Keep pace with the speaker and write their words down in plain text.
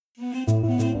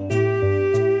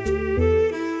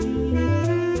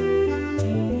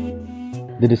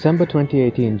The December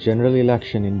 2018 general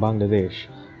election in Bangladesh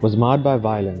was marred by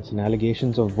violence and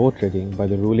allegations of vote rigging by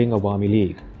the ruling Awami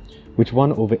League, which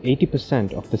won over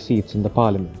 80% of the seats in the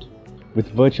parliament. With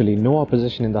virtually no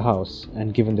opposition in the House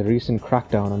and given the recent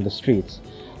crackdown on the streets,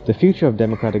 the future of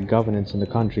democratic governance in the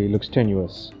country looks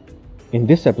tenuous. In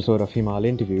this episode of Himal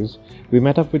Interviews, we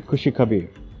met up with Khushi Kabir,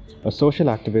 a social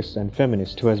activist and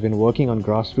feminist who has been working on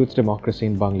grassroots democracy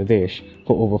in Bangladesh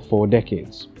for over 4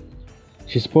 decades.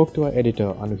 She spoke to our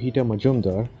editor Anuhita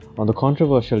Majumdar on the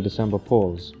controversial December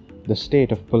polls, the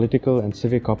state of political and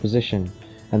civic opposition,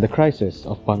 and the crisis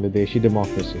of Bangladeshi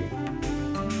democracy.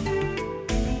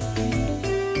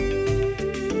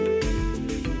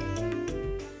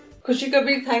 Khushi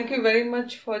Kabir, thank you very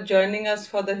much for joining us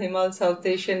for the Himal South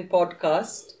Asian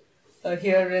podcast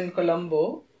here in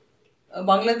Colombo.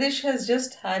 Bangladesh has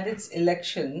just had its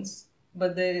elections,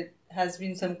 but there has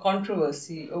been some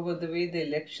controversy over the way the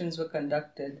elections were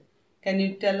conducted. Can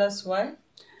you tell us why?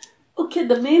 Okay,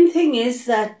 the main thing is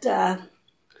that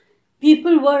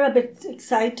people were a bit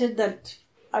excited that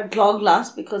at long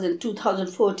last, because in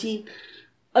 2014,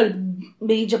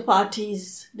 major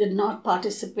parties did not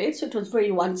participate, so it was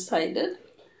very one-sided.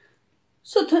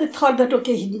 So they thought that,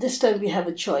 okay, this time we have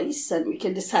a choice and we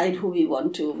can decide who we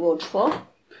want to vote for.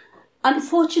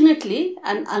 Unfortunately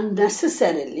and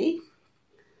unnecessarily,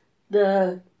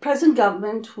 the present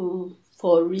government, who,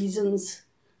 for reasons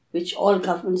which all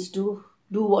governments do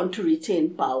want to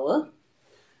retain power,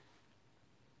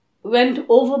 went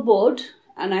overboard,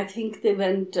 and I think they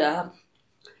went. It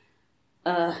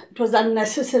was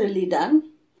unnecessarily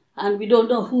done, and we don't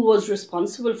know who was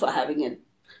responsible for having it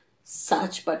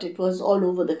such, but it was all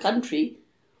over the country,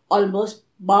 almost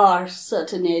bar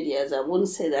certain areas. I wouldn't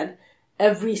say that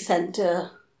every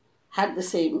centre had the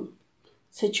same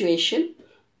situation.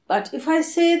 But if I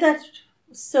say that,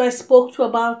 so I spoke to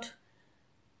about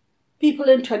people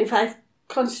in 25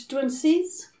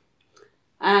 constituencies,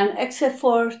 and except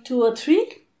for 2 or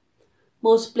 3,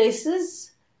 most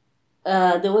places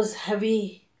there was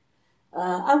heavy,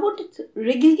 I wanted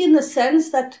rigging in the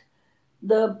sense that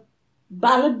the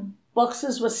ballot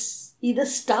boxes were either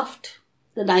stuffed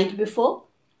the night before.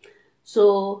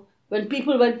 So when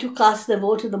people went to cast their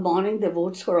vote in the morning, their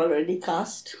votes were already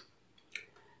cast.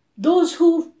 Those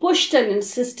who pushed and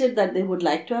insisted that they would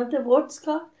like to have their votes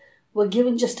cast were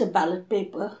given just a ballot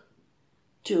paper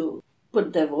to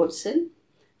put their votes in.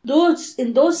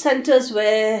 In those centres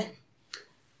where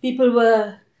people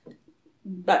were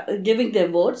giving their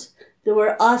votes, they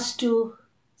were asked to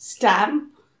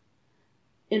stamp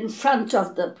in front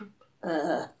of the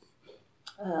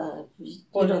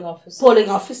polling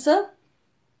officer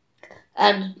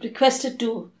and requested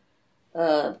to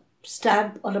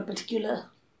stamp on a particular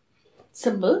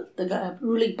symbol, the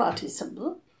ruling party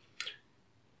symbol.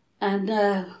 And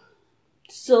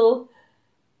so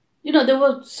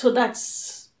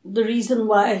that's the reason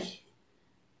why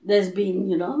there's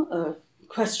been,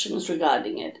 questions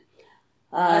regarding it.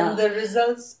 And the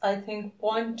results, I think,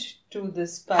 point to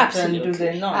this pattern, do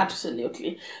they not?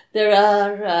 Absolutely. There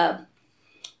are,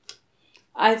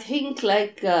 I think,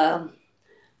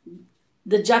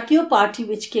 the Jatiyo Party,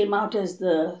 which came out as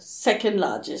the second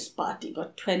largest party,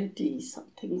 got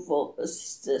 20-something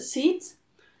seats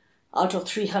out of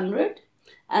 300,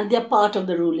 and they're part of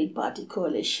the ruling party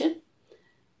coalition.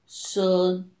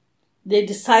 So they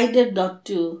decided not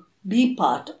to be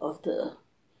part of the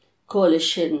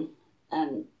coalition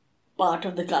and part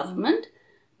of the government,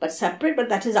 but separate. But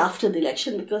that is after the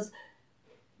election, because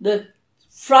the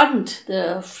front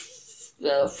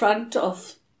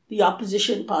of the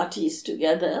opposition parties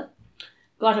together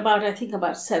got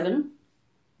about 7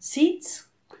 seats,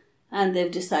 and they've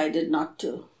decided not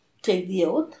to take the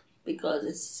oath because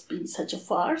it's been such a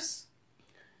farce.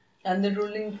 And the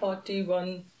ruling party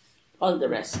won all the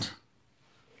rest.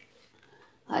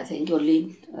 I think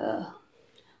only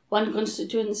one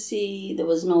constituency there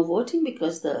was no voting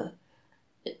because the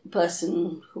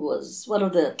person who was one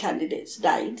of the candidates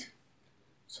died.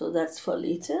 So that's for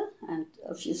later. And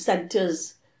a few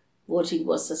centres voting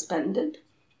was suspended.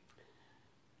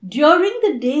 During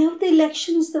the day of the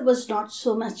elections, there was not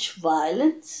so much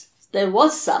violence. There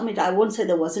was some. I won't say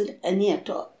there wasn't any at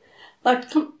all.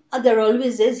 But there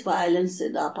always is violence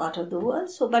in our part of the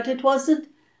world. But it wasn't,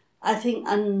 I think,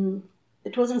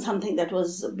 it wasn't something that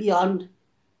was beyond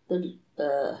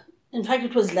in fact,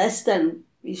 it was less than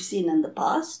we've seen in the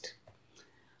past.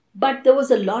 But there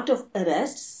was a lot of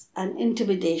arrests and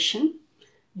intimidation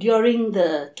during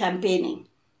the campaigning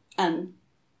and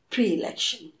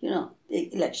pre-election, the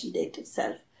election date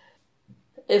itself.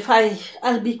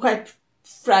 I'll be quite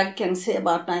frank and say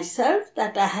about myself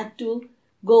that I had to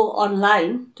go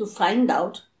online to find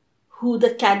out who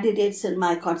the candidates in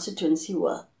my constituency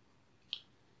were.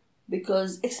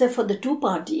 Because except for the two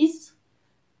parties,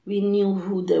 we knew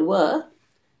who they were.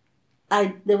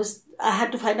 I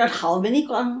had to find out how many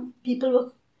people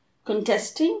were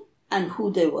contesting and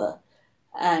who they were.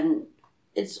 And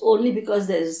it's only because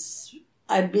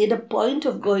I made a point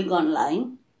of going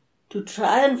online to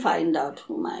try and find out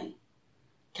who my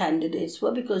candidates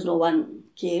were, because no one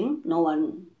came,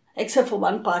 except for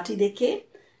one party they came,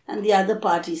 and the other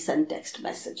party sent text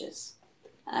messages.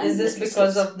 And is this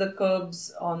because of the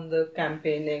curbs on the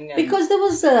campaigning? Because there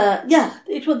was,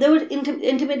 there was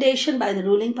intimidation by the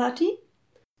ruling party.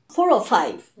 4 or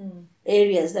 5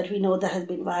 areas that we know there has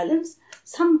been violence.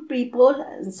 Some pre-poll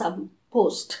and some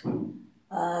post.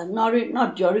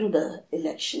 Not during the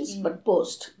elections, but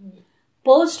post.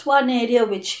 Post, one area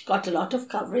which got a lot of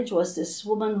coverage was this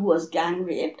woman who was gang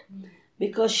raped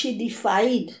because she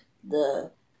defied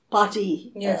the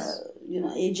party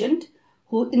agent,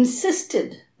 who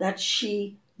insisted that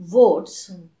she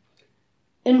votes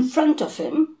in front of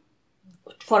him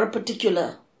for a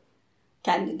particular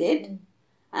candidate,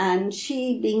 and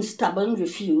she, being stubborn,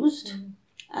 refused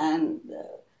and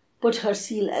put her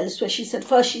seal elsewhere. She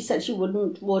said she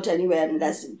wouldn't vote anywhere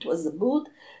unless it was the booth.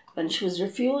 When she was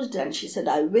refused, and she said,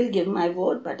 I will give my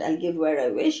vote, but I'll give where I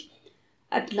wish.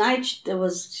 At night,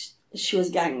 she was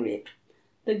gang raped.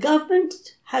 The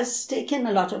government has taken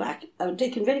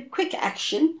taken very quick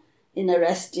action in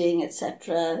arresting,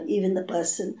 etc. Even the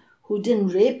person who didn't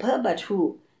rape her, but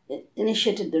who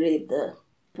initiated the rape, the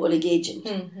polling agent.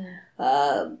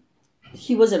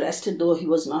 He was arrested, though he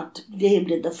was not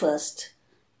named in the first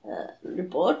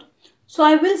report. So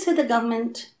I will say the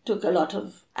government took a lot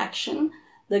of action.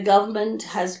 The government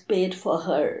has paid for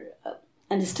her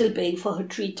and is still paying for her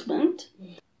treatment.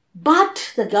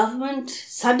 But the government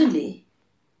suddenly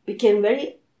became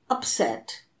very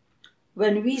upset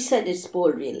when we said it's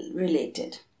poll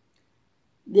related.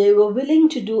 They were willing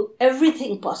to do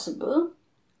everything possible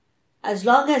as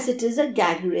long as it is a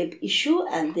gang rape issue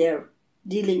and they're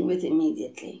dealing with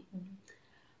immediately.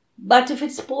 But if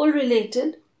it's poll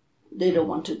related, they don't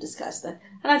want to discuss that.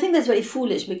 And I think that's very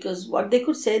foolish, because what they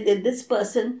could say that this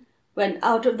person went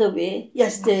out of the way.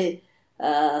 Yes, the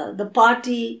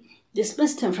party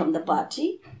dismissed him from the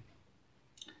party.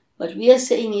 But we are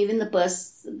saying even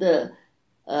the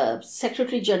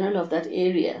Secretary General of that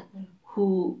area,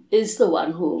 who is the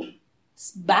one who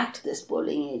backed this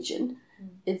polling agent,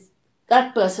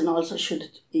 that person also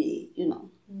should be,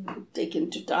 taken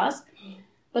to task.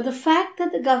 But the fact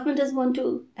that the government doesn't want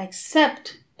to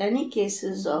accept any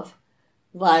cases of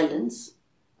violence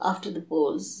after the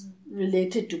polls,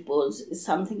 related to polls, is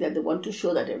something that they want to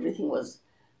show that everything was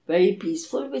very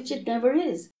peaceful, which it never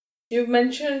is. You've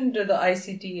mentioned the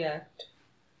ICT Act.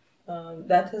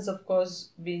 That has, of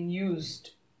course, been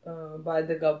used by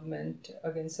the government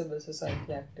against civil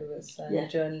society activists and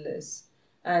journalists.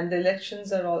 And the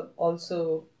elections are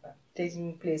also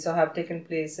taking place, or have taken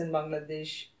place, in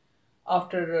Bangladesh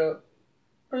after a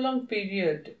prolonged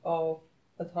period of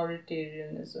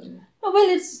authoritarianism. Well,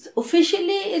 it's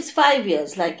 5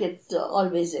 years, like it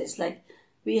always is. Like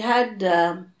we had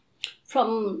the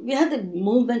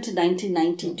movement in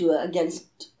 1990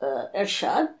 against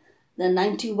Ershad. Then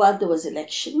 91 there was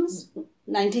elections.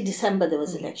 90 December there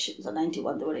was elections, or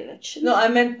 91 there were elections. No, I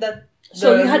meant that.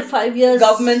 So you had 5 years.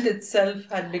 Government itself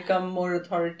had become more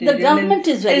authoritarian. The government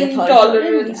is very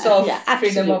authoritarian. Intolerance of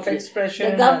freedom of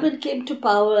expression. The government came to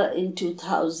power in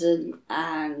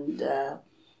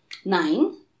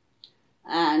 2009,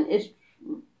 and it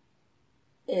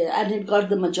got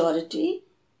the majority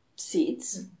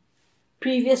seats.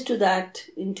 Previous to that,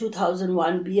 in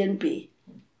 2001, BNP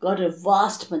got a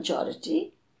vast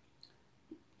majority,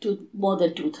 more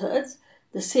than 2/3.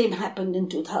 The same happened in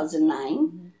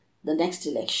 2009, the next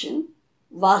election,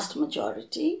 vast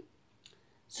majority.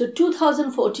 So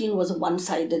 2014 was a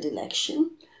one-sided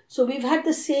election. So we've had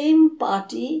the same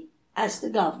party as the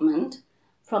government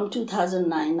from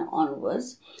 2009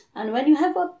 onwards. And when you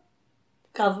have a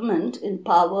government in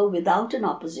power without an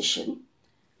opposition,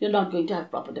 you're not going to have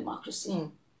proper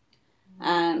democracy.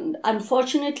 And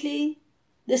unfortunately,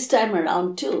 this time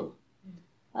around too,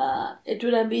 it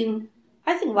would have been,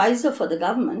 I think, wiser for the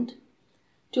government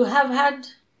to have had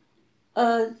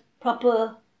a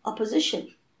proper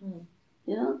opposition.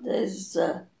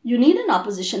 You need an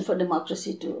opposition for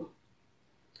democracy too.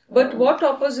 But what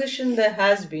opposition there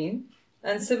has been,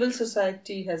 and civil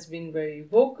society has been very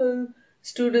vocal,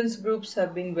 students' groups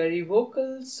have been very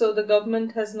vocal, so the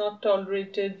government has not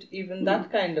tolerated even that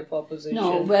kind of opposition.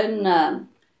 No,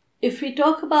 if we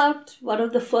talk about one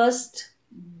of the first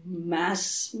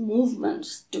mass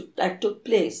movements that took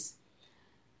place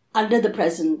under the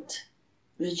present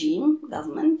regime,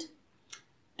 government.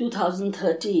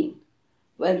 2013,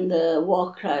 when the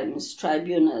War Crimes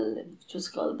Tribunal, which was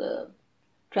called the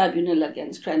Tribunal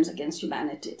Against Crimes Against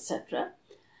Humanity, etc.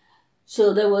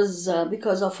 So there was,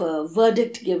 because of a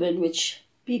verdict given which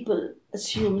people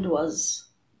assumed was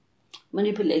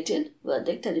manipulated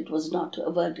verdict, and it was not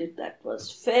a verdict that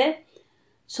was fair.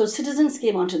 So citizens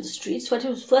came onto the streets.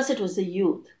 First it was the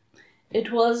youth.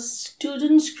 It was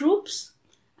students groups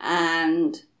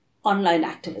and online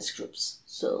activist groups.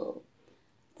 So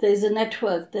there's a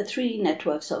network, there are 3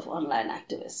 networks of online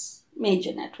activists,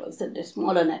 major networks, they're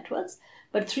smaller networks,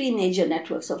 but 3 major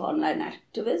networks of online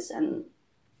activists, and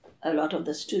a lot of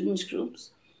the students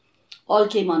groups all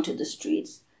came onto the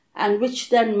streets, and which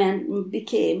then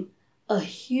became a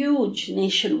huge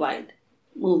nationwide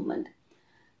movement.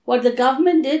 What the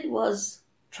government did was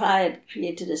try and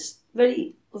created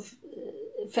very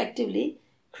effectively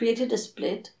created a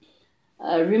split,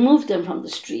 removed them from the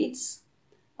streets.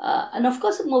 And of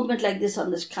course, a movement like this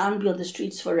can't be on the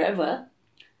streets forever.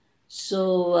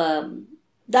 So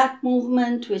that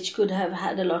movement, which could have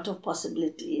had a lot of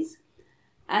possibilities,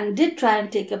 and did try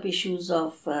and take up issues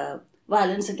of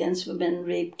violence against women,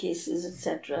 rape cases,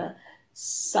 etc.,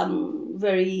 some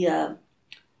very,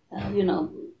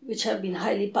 which have been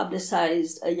highly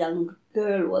publicized. A young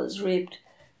girl was raped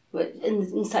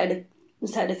inside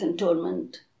a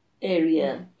cantonment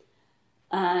area.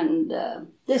 And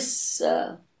this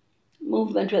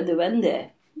movement, when they went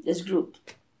there, this group,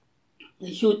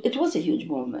 it was a huge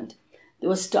movement. They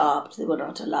were stopped. They were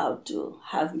not allowed to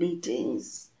have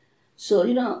meetings. So,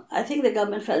 I think the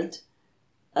government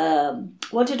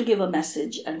wanted to give a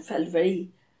message and felt very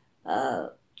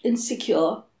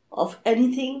insecure of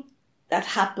anything that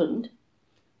happened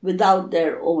without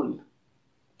their own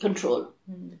control.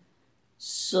 Mm.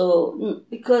 So,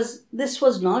 because this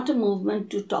was not a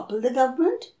movement to topple the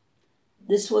government,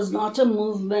 this was not a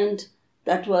movement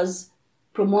that was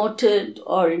promoted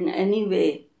or in any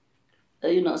way,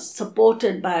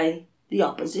 supported by the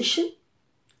opposition.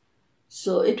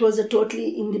 So it was a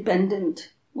totally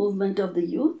independent movement of the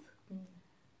youth.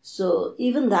 So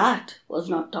even that was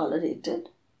not tolerated.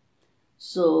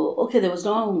 So, there was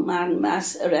no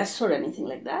mass arrests or anything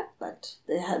like that, but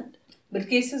they had... But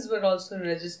cases were also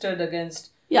registered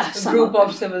against a group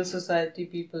of civil society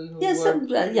people who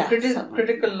were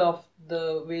critical of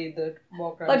the way the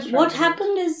war crimes. But what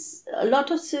happened is a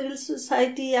lot of civil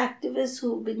society activists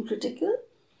who've been critical,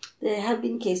 there have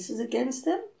been cases against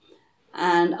them.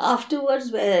 And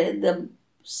afterwards, where the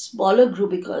smaller group,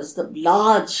 because the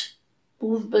large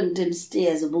movement didn't stay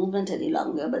as a movement any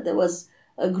longer, but there was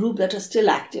a group that was still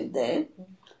active there.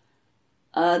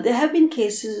 There have been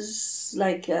cases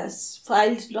like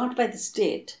filed not by the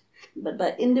state, but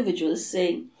by individuals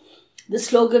saying the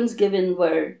slogans given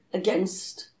were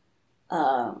against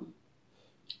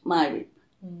my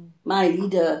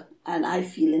leader and I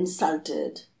feel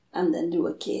insulted, and then do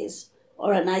a case.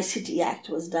 Or an ICT act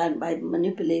was done by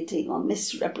manipulating or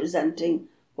misrepresenting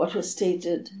what was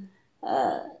stated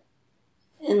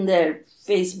in their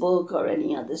Facebook or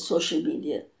any other social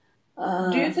media.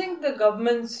 Do you think the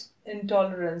government's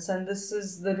intolerance, and this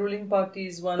is the ruling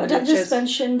party's one... But I just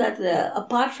mentioned that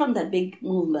apart from that big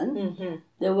movement,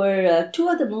 there were 2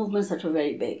 other movements that were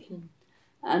very big.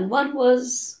 And one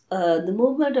was the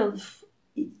movement of,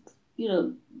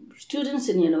 students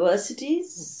in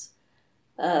universities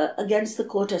against the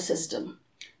quota system,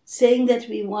 saying that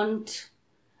we want...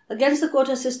 Against the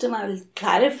quota system, I will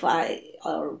clarify,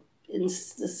 or in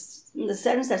the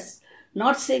sense that's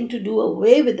not saying to do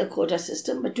away with the quota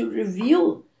system, but to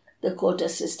review the quota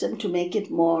system to make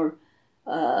it more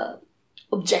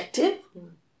objective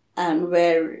and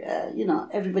where,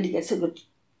 everybody gets a good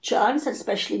chance, and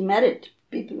especially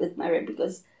people with merit,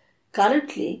 because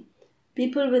currently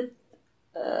people with,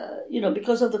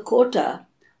 because of the quota,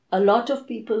 a lot of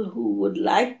people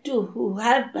who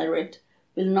have merit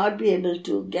will not be able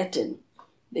to get in,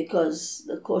 because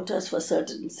the quotas for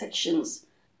certain sections,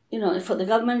 for the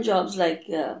government jobs, like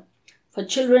for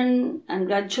children and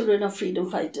grandchildren of freedom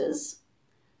fighters,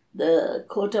 the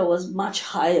quota was much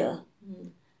higher.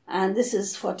 And this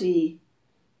is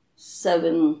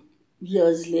 47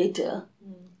 years later.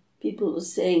 People were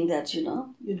saying that,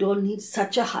 you don't need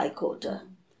such a high quota.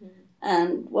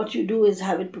 And what you do is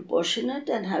have it proportionate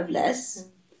and have less.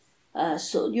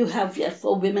 So you have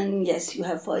for women, yes, you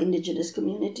have for indigenous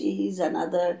communities and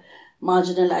other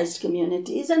marginalized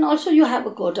communities. And also you have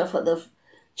a quota for the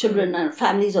children and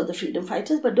families of the freedom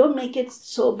fighters, but don't make it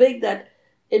so big that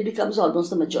it becomes almost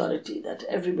the majority, that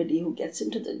everybody who gets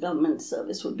into the government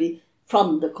service would be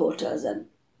from the quotas and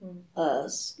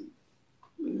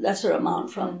lesser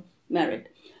amount from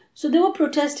merit. So they were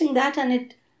protesting that, and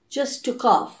it just took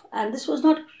off. And this was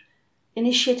not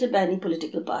initiated by any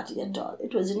political party at all.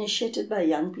 It was initiated by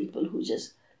young people who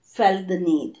just felt the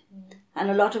need. And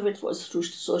a lot of it was through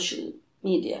social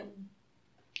media.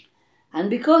 And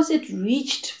because it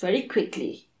reached very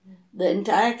quickly the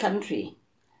entire country,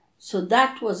 so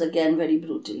that was again very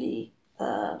brutally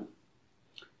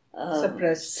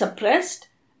suppressed,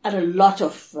 and a lot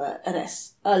of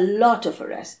arrests.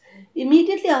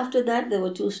 Immediately after that, there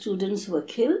were 2 students who were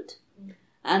killed.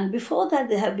 And before that,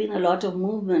 there have been a lot of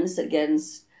movements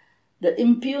against the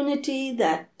impunity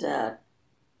that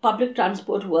public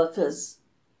transport workers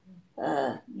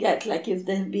get. Like if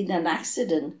there have been an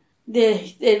accident,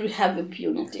 they have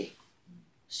impunity.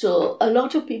 So a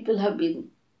lot of people have been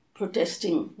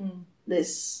protesting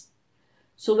this.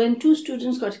 So when 2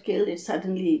 students got killed, it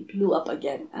suddenly blew up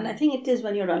again. And I think it is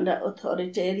when you're under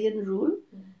authoritarian rule,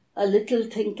 a little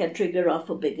thing can trigger off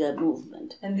a bigger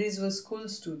movement. And these were school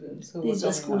students? These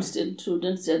were school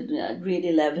students in grade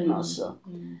 11 or so.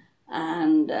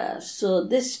 And so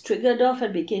this triggered off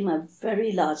and became a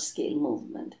very large-scale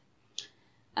movement.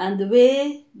 And the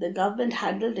way the government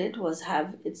handled it was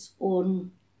have its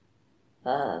own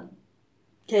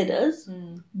cadres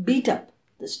beat up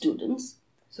the students.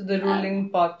 So the ruling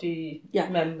party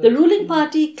members. The ruling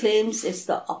party claims it's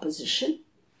the opposition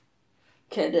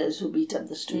cadres who beat up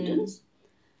the students.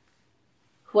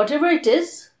 Whatever it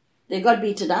is, they got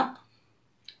beaten up.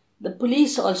 The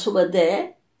police also were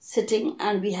there sitting,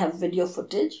 and we have video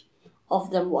footage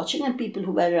of them watching, and people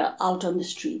who were out on the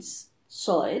streets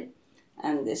saw it,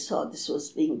 and they saw this was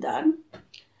being done.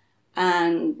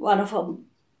 And one of our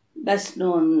best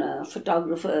known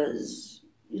photographers,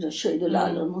 Shahidul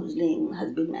Alam, whose name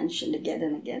has been mentioned again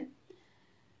and again,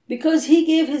 because he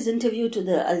gave his interview to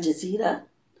the Al Jazeera,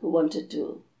 who wanted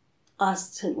to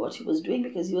ask him what he was doing,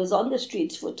 because he was on the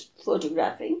streets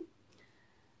photographing.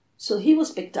 So he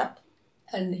was picked up.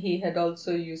 And he had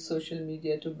also used social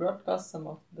media to broadcast some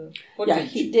of the footage. Yeah,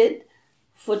 he did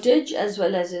footage as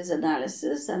well as his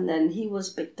analysis, and then he was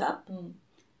picked up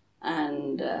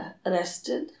and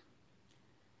arrested.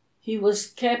 He was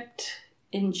kept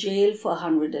in jail for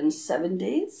 107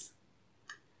 days.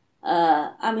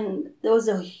 There was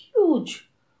a huge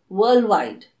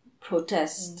worldwide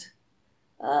protest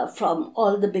from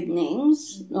all the big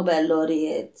names, Nobel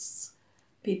laureates,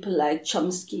 people like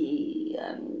Chomsky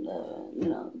and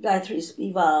Gayatri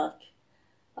Spivak.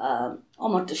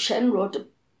 Amartya Sen wrote a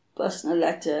personal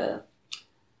letter.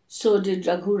 So did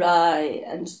Raghu Rai,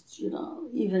 and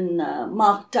even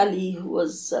Mark Tully, who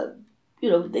was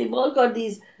they've all got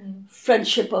these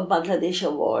Friendship of Bangladesh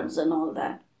awards and all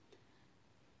that.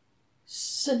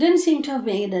 So didn't seem to have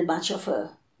made much of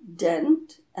a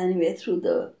dent. Anyway, through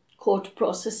the court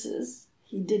processes,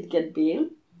 he did get bail,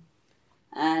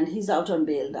 and he's out on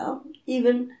bail now.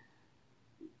 Even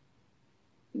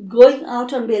going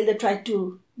out on bail, they tried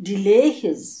to delay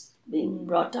his being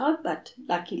brought out, but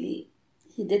luckily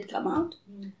he did come out.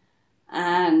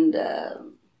 And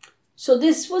so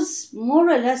this was more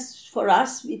or less for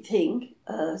us, we think,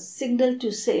 a signal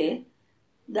to say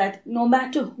that no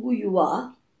matter who you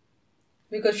are,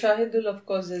 because Shahidul, of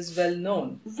course, is well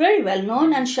known. Very well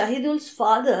known, and Shahidul's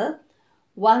father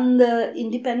won the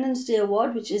Independence Day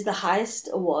Award, which is the highest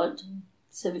award,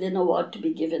 civilian award to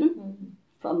be given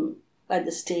by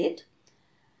the state.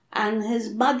 And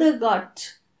his mother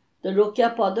got the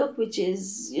Rokia Padak, which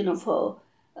is, for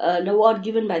an award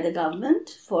given by the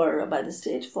government, by the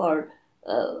state, for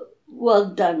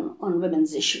work done on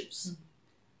women's issues.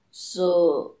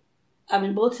 So,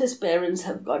 both his parents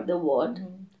have got the award,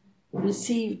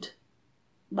 received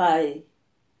by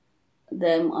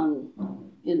them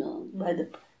by the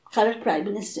current Prime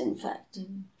Minister, in fact.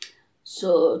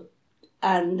 So,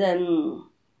 and then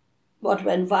what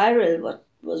went viral, what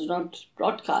was not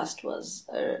broadcast, was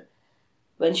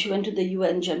when she went to the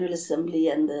UN General Assembly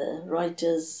and the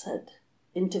Reuters had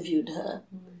interviewed her,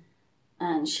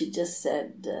 and she just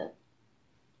said,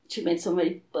 she made some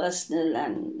very personal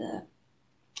and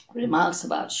remarks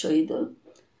about Shahidul,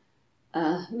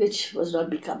 which was not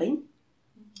becoming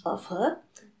of her.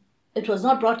 It was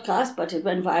not broadcast, but it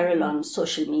went viral on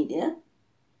social media,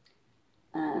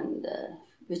 and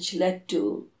which led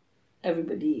to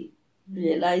everybody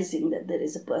realizing that there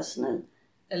is a personal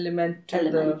element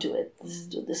to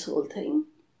this whole thing.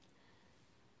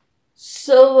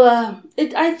 So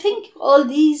I think all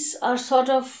these are sort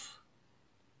of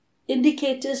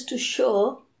indicators to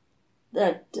show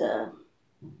that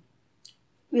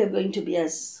we are going to be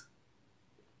as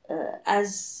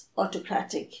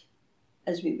autocratic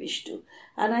as we wish to.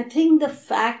 And I think the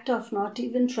fact of not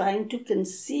even trying to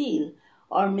conceal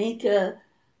or make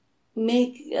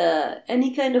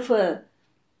any kind of a,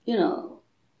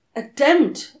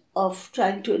 attempt of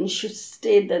trying to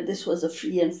state that this was a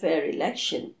free and fair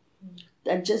election,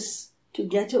 that just to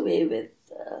get away with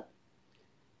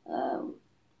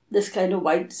this kind of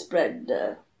widespread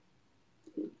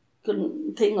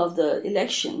thing of the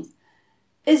election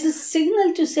is a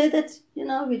signal to say that,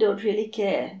 we don't really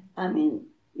care. I mean,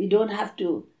 we don't have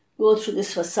to go through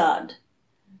this facade.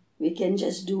 We can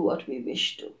just do what we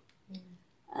wish to.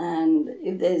 And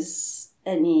if there's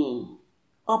any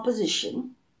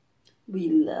opposition,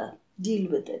 we'll deal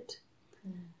with it.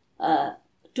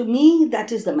 To me,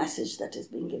 that is the message that is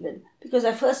being given. Because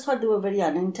I first thought they were very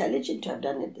unintelligent to have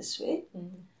done it this way.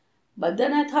 But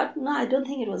then I thought, no, I don't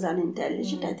think it was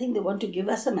unintelligent. I think they want to give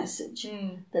us a message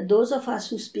that those of us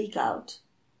who speak out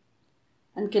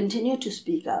and continue to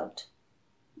speak out,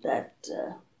 that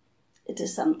it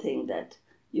is something that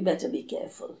you better be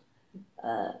careful.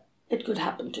 It could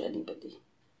happen to anybody.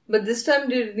 But this time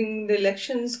during the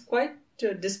elections, quite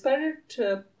disparate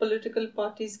political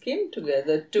parties came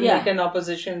together to make an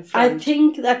opposition front. I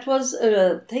think that was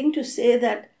a thing to say,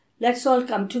 that let's all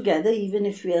come together, even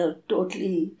if we are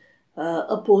totally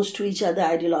opposed to each other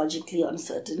ideologically on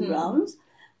certain grounds,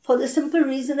 for the simple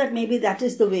reason that maybe that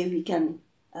is the way we can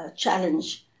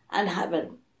challenge and have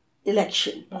an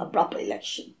election, a proper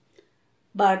election.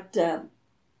 But,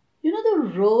 the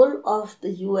role of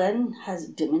the UN has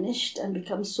diminished and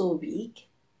become so weak.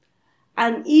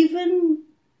 And even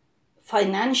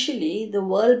financially, the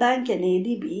World Bank and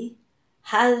ADB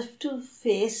have to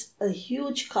face a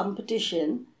huge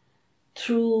competition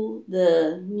through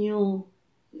the new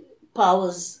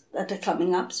powers that are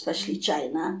coming up, especially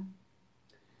China.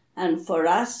 And for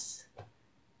us,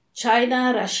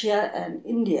 China, Russia and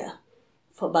India,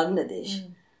 for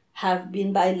Bangladesh, have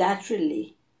been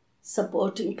bilaterally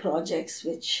supporting projects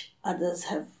which others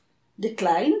have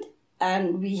declined,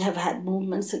 and we have had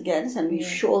movements against, and we've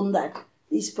shown that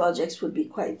these projects would be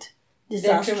quite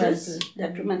disastrous,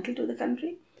 detrimental to the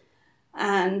country.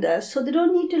 And so they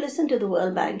don't need to listen to the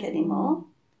World Bank anymore.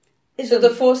 So the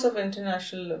force of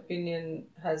international opinion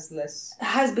has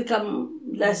become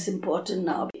less important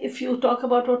now. If you talk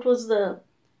about what was the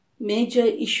major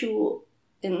issue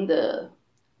in the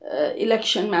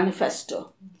election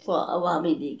manifesto for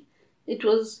Awami League, it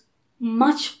was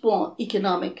much more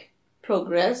economic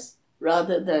progress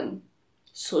rather than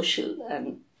social.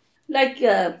 And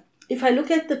if I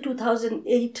look at the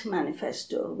 2008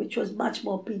 manifesto, which was much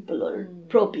more people or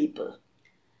pro-people,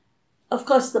 of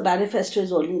course the manifesto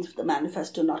is only the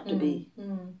manifesto, not to be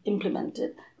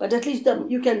implemented, but at least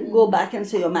you can go back and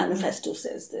say your manifesto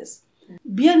says this.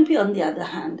 BNP, on the other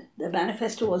hand, the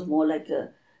manifesto was more like a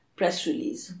press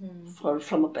release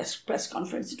from a press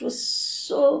conference. It was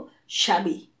so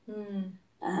shabby.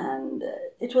 And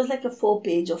it was like a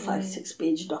 4-page or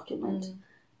 5-6-page document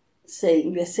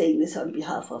saying we're saying this on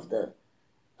behalf of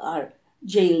our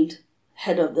jailed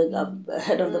head of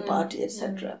the party,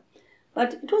 etc.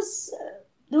 But it was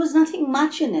there was nothing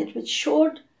much in it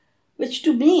which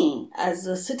to me as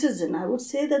a citizen, I would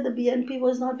say that the BNP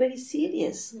was not very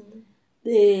serious.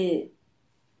 They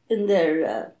in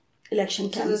their election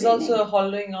campaigning. So there's also a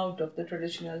hollowing out of the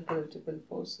traditional political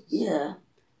forces. Yeah.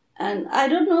 And I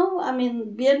don't know, I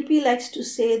mean, BNP likes to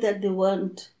say that they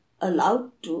weren't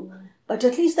allowed to, but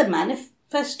at least the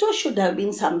manifesto should have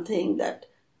been something that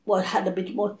had a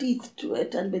bit more teeth to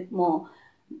it and a bit more,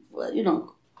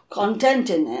 content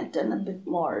in it and a bit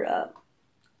more,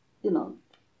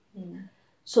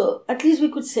 So at least we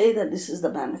could say that this is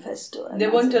the manifesto. And they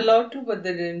weren't allowed to, but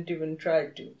they didn't even try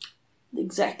to.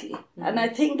 Exactly. And I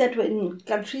think that in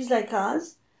countries like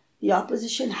ours, the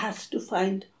opposition has to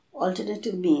find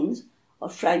alternative means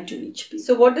of trying to reach people.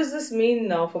 So what does this mean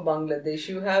now for Bangladesh?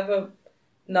 You have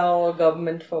now a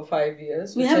government for 5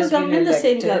 years. We have a government, the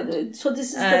same government. So this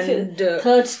is the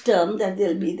third term that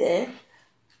they'll be there.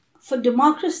 For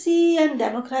democracy and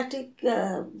democratic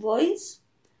voice,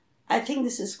 I think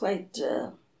this is quite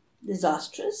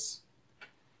disastrous.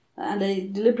 And I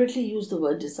deliberately use the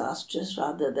word disastrous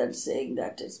rather than saying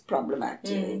that it's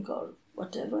problematic or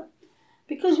whatever.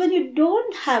 Because when you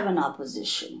don't have an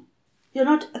opposition, you're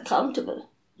not accountable,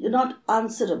 you're not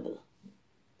answerable.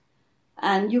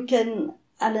 And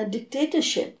a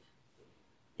dictatorship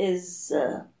is,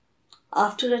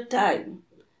 after a time,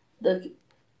 the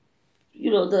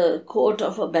quote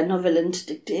of a benevolent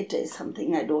dictator is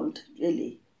something I don't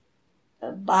really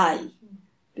buy.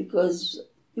 Because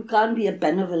you can't be a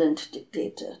benevolent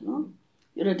dictator, no?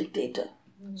 You're a dictator.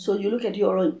 So you look at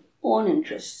your own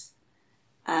interests.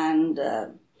 And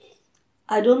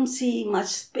I don't see much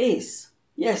space.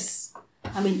 Yes,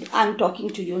 I mean, I'm talking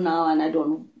to you now and I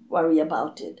don't worry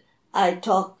about it. I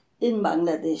talk in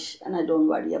Bangladesh and I don't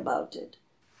worry about it.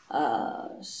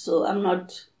 So I'm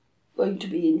not going to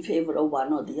be in favor of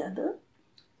one or the other.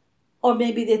 Or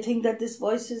maybe they think that this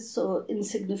voice is so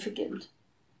insignificant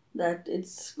that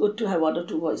it's good to have one or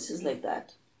two voices like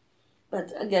that.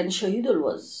 But again, Shahidul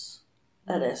was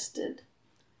arrested.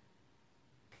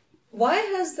 Why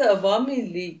has the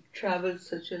Awami League travelled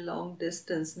such a long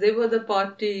distance? They were the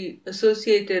party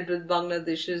associated with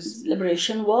Bangladesh's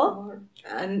Liberation War.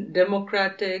 and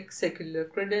democratic, secular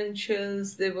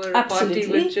credentials. They were a Absolutely.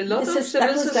 party which a lot This of is- that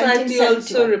civil was society 1971.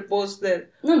 also reposed their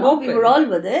No, we open. were all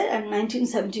there. And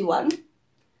 1971,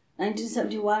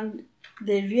 1971,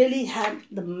 they really had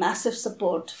the massive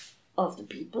support of the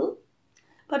people.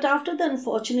 But after the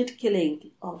unfortunate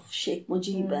killing of Sheikh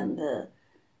Mujib and the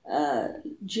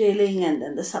jailing and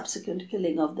then the subsequent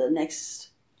killing of the next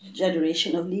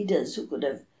generation of leaders who could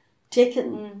have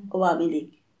taken Awami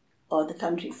League or the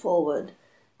country forward,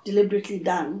 deliberately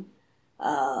done,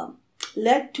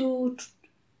 led to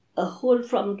a whole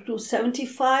from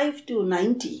 75 to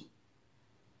 90.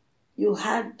 You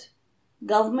had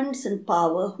governments in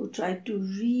power who tried to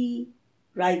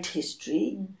rewrite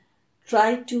history,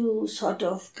 tried to sort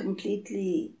of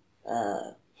completely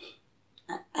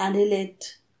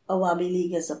annihilate Awami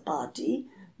League as a party,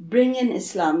 bring in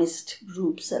Islamist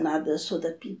groups and others so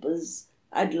that people's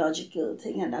ideological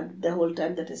thing, and the whole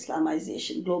time that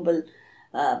Islamization, global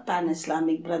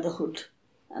pan-Islamic brotherhood,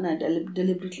 and I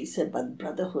deliberately said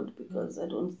brotherhood because I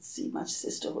don't see much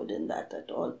sisterhood in that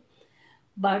at all.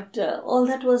 But all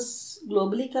that was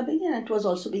globally coming in, and it was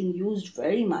also being used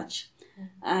very much.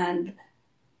 And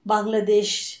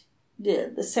Bangladesh,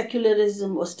 the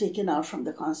secularism was taken out from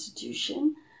the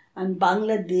constitution, and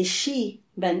Bangladeshi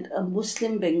meant a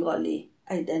Muslim Bengali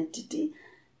identity.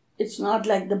 It's not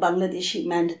like the Bangladeshi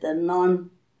meant the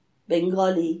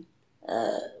non-Bengali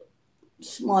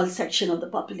small section of the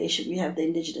population. We have the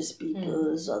indigenous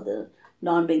peoples or the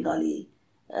non-Bengali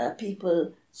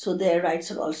people, so their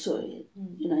rights are also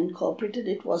incorporated.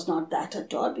 It was not that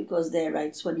at all because their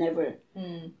rights were never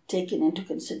taken into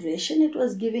consideration. It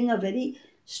was giving a very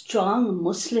strong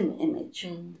Muslim image.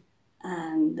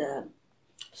 And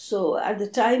so at the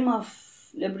time of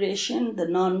liberation, the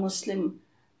non-Muslim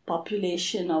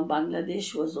population of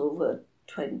Bangladesh was over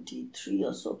 23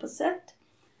 or so percent.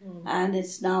 And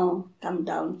it's now come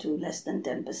down to less than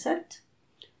 10%.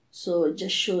 So it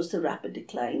just shows the rapid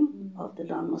decline of the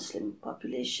non-Muslim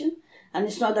population. And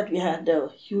it's not that we had a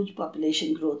huge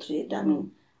population growth rate. I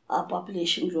mean, our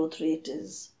population growth rate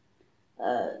is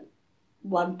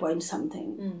 1 point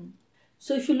something.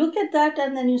 So if you look at that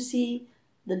and then you see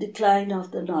the decline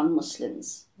of the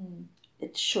non-Muslims,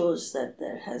 it shows that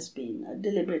there has been a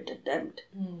deliberate attempt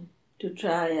to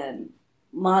try and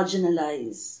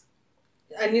marginalize.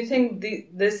 And you think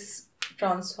this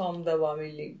transformed the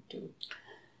Awami League too?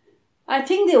 I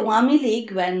think the Awami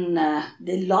League, when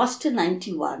they lost the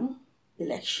 91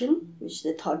 election, which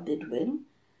they thought they'd win,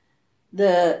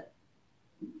 a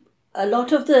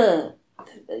lot of the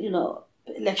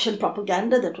election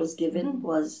propaganda that was given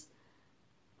was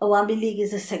Awami League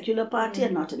is a secular party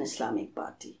and not an Islamic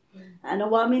party. And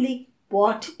Awami League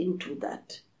bought into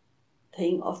that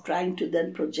thing of trying to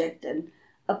then project and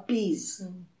appease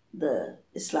the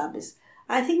Islamists.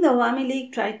 I think the Awami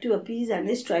League tried to appease and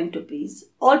is trying to appease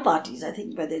all parties, I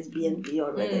think, whether it's BNP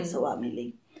or whether it's Awami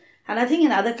League. And I think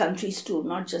in other countries too,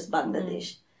 not just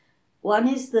Bangladesh. One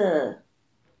is the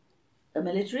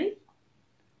military,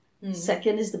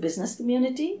 second is the business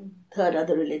community, third are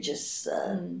the religious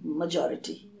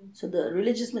majority. So the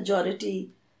religious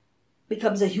majority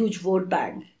becomes a huge vote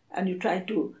bank, and you try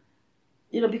to,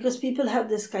 because people have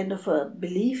this kind of a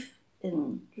belief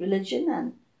in religion,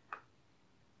 and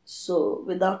so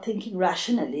without thinking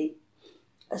rationally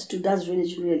as to does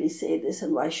religion really say this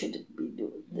and why should it be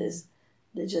doing this,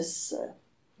 they just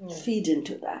feed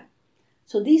into that.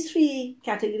 So these three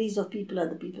categories of people are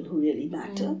the people who really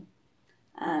matter,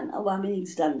 and Awami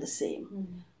League's done the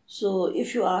same. So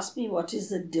if you ask me what is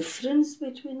the difference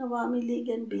between Awami League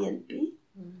and BNP,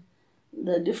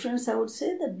 the difference I would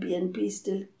say that BNP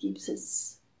still keeps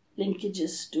its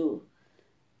linkages to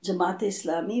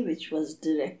Jamaat-e-Islami, which was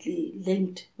directly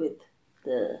linked with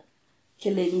the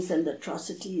killings and the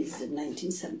atrocities in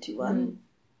 1971.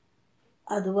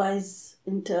 Otherwise,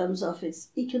 in terms of its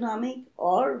economic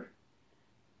or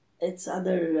its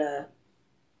other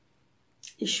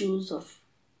issues of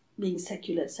being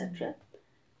secular, etc.,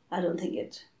 I don't think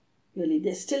it really.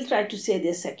 They still try to say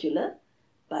they're secular,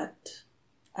 but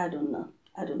I don't know.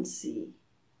 I don't see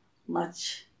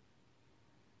much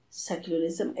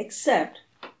secularism, except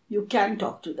you can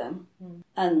talk to them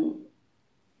and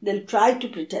they'll try to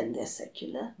pretend they're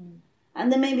secular,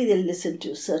 and then maybe they'll listen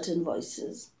to certain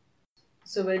voices.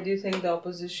 So where do you think the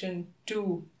opposition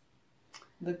to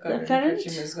the current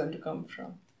regime is going to come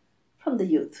from? From the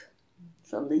youth,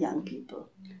 from the young people.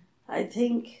 I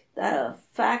think the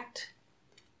fact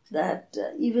that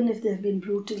even if they've been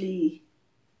brutally,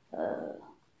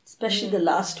 especially the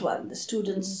last one, the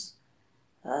students'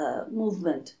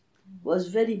 movement was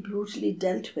very brutally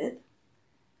dealt with,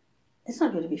 it's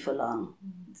not going to be for long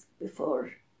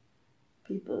before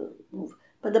people move.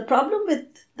 But the problem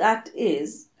with that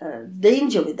is,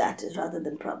 danger with that is rather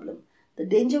than problem. The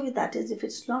danger with that is if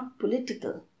it's not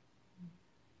political,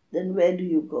 then where do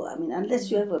you go? I mean,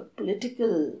 unless you have a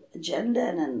political agenda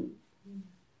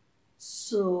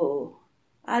so,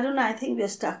 I don't know, I think we're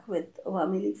stuck with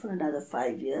Awami League for another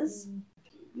 5 years.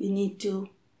 We need to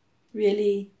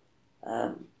really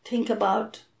think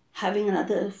about having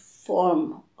another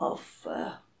form of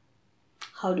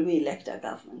how do we elect our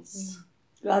governments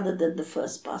rather than the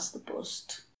first past the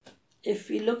post. If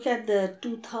we look at the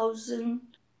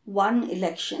 2001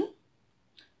 election,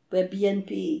 where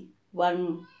BNP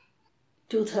won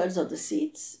 2/3 of the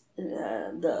seats,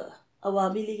 the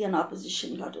Awami League and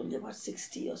opposition got only about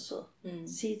 60 or so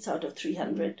seats out of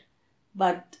 300.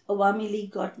 But Awami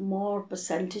League got more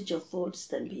percentage of votes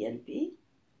than BNP.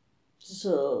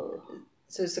 So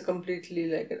it's a completely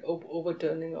like an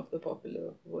overturning of the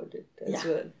popular verdict as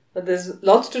well. But there's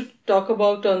lots to talk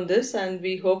about on this, and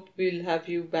we hope we'll have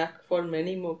you back for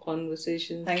many more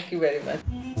conversations. Thank you very much.